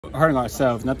Hurting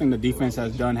ourselves. Nothing the defense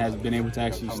has done has been able to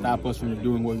actually stop us from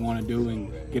doing what we want to do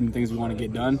and getting the things we want to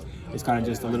get done. It's kind of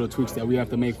just the little tweaks that we have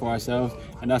to make for ourselves,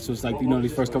 and that's just like,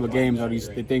 these first couple of games are the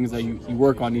things that you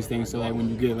work on these things so that when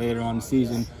you get later on in the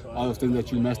season, all those things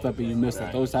that you messed up and you missed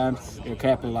at those times, you're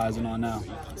capitalizing on now.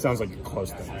 Sounds like you're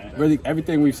close to that. Really,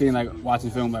 everything we've seen, like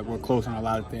watching film, like we're close on a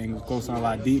lot of things. Close on a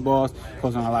lot of deep balls,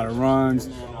 close on a lot of runs,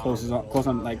 close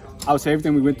on like, I would say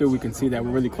everything we went through, we can see that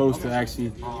we're really close to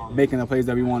actually making the plays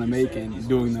that we want to make and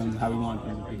doing them how we want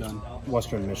them to be done.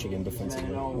 Western Michigan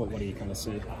defensively, what do you kind of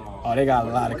see? Oh, they got a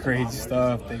lot of crazy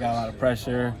stuff. They got a lot of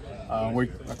pressure.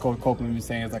 Coach Copeland was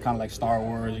saying it's like kind of like Star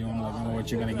Wars. You don't know what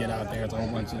you're gonna get out there. It's a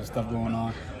whole bunch of stuff going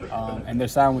on, and they're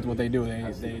sound with what they do.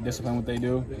 They discipline what they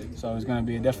do. So it's gonna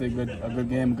be definitely a good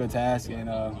game, a good task, and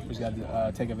we just got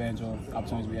to take advantage of the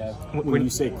opportunities we have. When you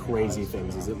say crazy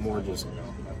things, is it more just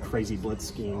crazy blitz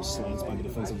schemes, slants by the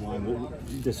defensive line?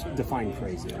 Just define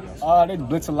crazy, I guess. They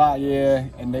blitz a lot, yeah,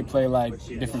 and they play like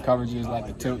different coverages, like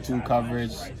the tilt 2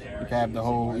 coverage. You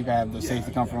can have the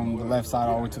safety come from the left side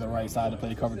all the way to the right side to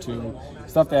play cover 2.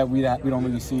 Stuff that we don't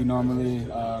really see normally.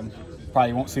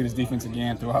 Probably won't see this defense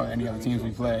again throughout any other teams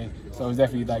we play. So it's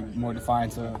definitely like more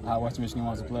defined to how Western Michigan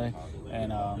wants to play,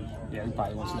 and yeah, we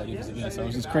probably won't see that defense again. So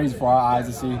it's just crazy for our eyes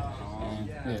to see. And,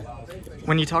 yeah.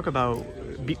 When you talk about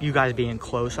you guys being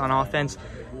close on offense,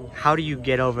 how do you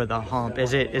get over the hump?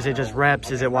 Is it just reps?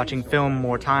 Is it watching film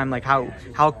more time? Like how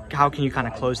can you kind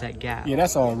of close that gap? Yeah,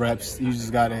 that's all reps. You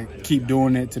just gotta keep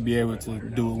doing it to be able to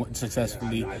do it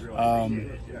successfully.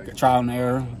 Trial and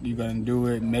error. You're gonna do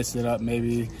it, mess it up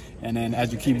maybe, and then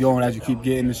as you keep going, as you keep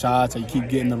getting the shots, or you keep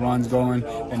getting the runs going,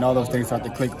 and all those things start to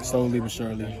click slowly but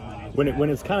surely. When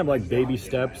it's kind of like baby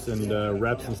steps and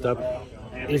reps and stuff,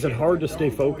 is it hard to stay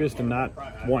focused and not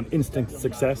want instant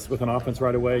success with an offense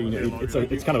right away?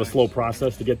 It's kind of a slow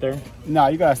process to get there. No,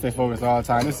 you gotta stay focused all the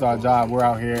time. This is our job. We're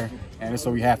out here, and it's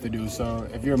what we have to do. So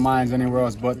if your mind's anywhere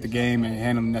else but the game and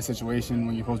handling that situation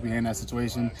when you're supposed to be in that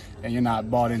situation, then you're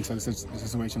not bought into the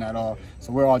situation at all.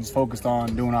 So we're all just focused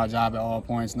on doing our job at all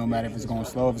points, no matter if it's going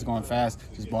slow, if it's going fast,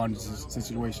 just bought into the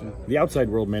situation. The outside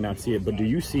world may not see it, but do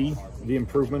you see the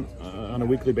improvement on a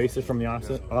weekly basis from the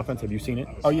offense? Have you seen it?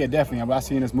 Oh yeah, definitely. I've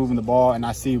seen us moving the ball, and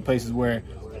I see places where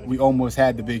we almost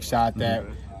had the big shot that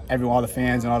all the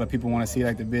fans and all the people want to see,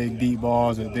 like the big deep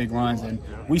balls or the big runs, and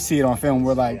we see it on film.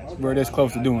 We're this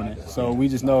close to doing it. So we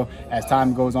just know as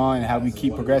time goes on and how we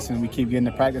keep progressing, we keep getting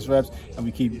the practice reps, and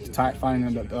we keep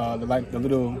finding the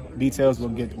little details, we'll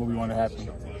get what we want to happen.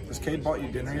 Has Cade bought you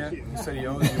dinner yet? He said he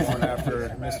owes you one after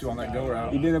he missed you on that go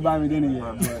route. He didn't buy me dinner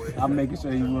yet, but I'm making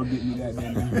sure he will get me that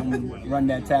dinner. I'm going to run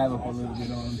that tab up a little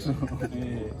bit on him,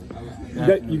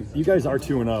 too. You guys are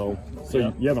 2-0,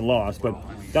 so you haven't lost, but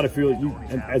got to feel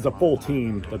as a full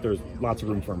team that there's lots of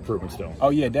room for improvement still. Oh,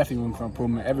 yeah, definitely room for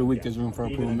improvement. Every week there's room for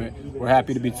improvement. We're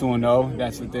happy to be 2-0.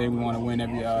 That's the thing. We want to win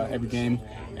every game,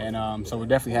 and so we're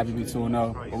definitely happy to be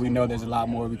 2-0. But we know there's a lot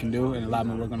more we can do and a lot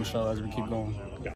more we're going to show as we keep going.